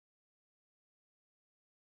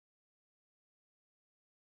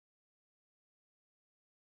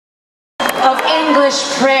of English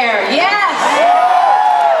prayer. Yes!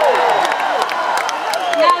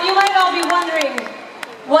 Now, you might all be wondering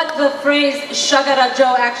what the phrase Shagara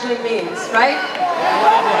Joe actually means, right?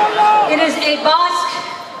 It is a Basque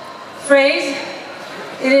phrase.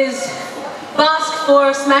 It is Basque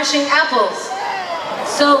for smashing apples.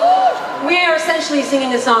 So we are essentially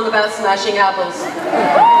singing a song about smashing apples.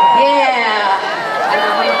 Yeah! I know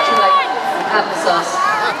how much you like applesauce.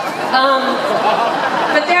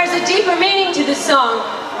 But there's a deeper meaning to this song,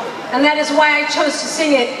 and that is why I chose to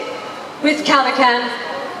sing it with Calican.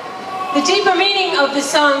 The deeper meaning of the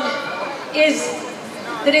song is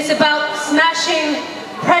that it's about smashing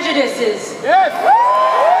prejudices. It's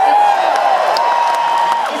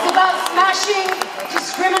about smashing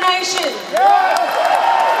discrimination.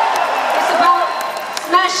 It's about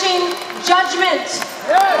smashing judgment,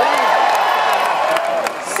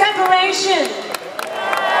 separation,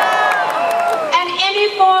 and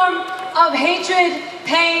any form of hatred,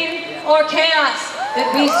 pain, or chaos that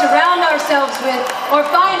we surround ourselves with or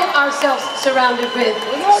find ourselves surrounded with.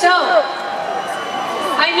 So,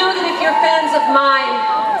 I know that if you're fans of mine,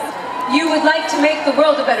 you would like to make the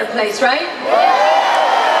world a better place, right?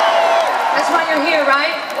 That's why you're here,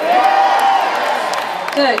 right?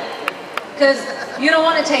 Good. Because you don't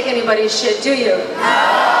want to take anybody's shit, do you?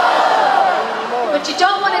 But you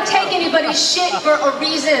don't want to take anybody's shit for a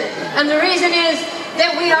reason. And the reason is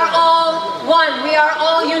that we are all one. We are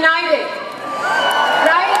all united.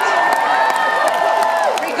 Right?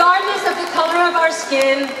 Regardless of the color of our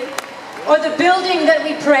skin, or the building that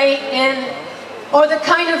we pray in, or the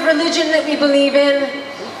kind of religion that we believe in,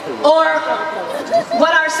 or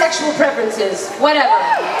what our sexual preference is, whatever.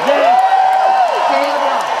 Okay?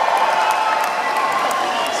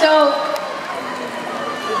 So,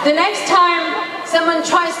 the next time someone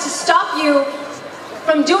tries to stop you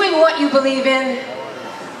from doing what you believe in,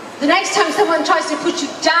 the next time someone tries to put you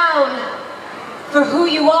down for who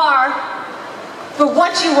you are, for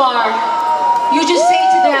what you are, you just say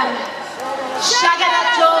to them,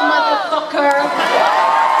 Shagara Joe, motherfucker.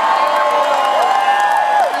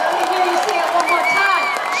 Let me hear you say it one more time.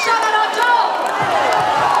 Shagara Joe.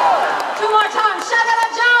 2 more times. Shagara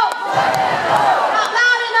Joe. Not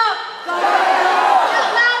loud enough. Not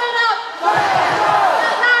loud enough.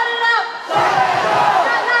 Not loud enough.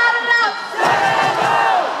 Not loud enough.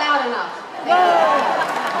 Loud enough.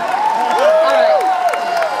 All right.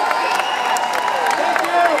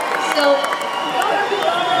 So,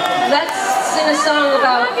 let's sing a song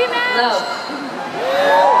about love.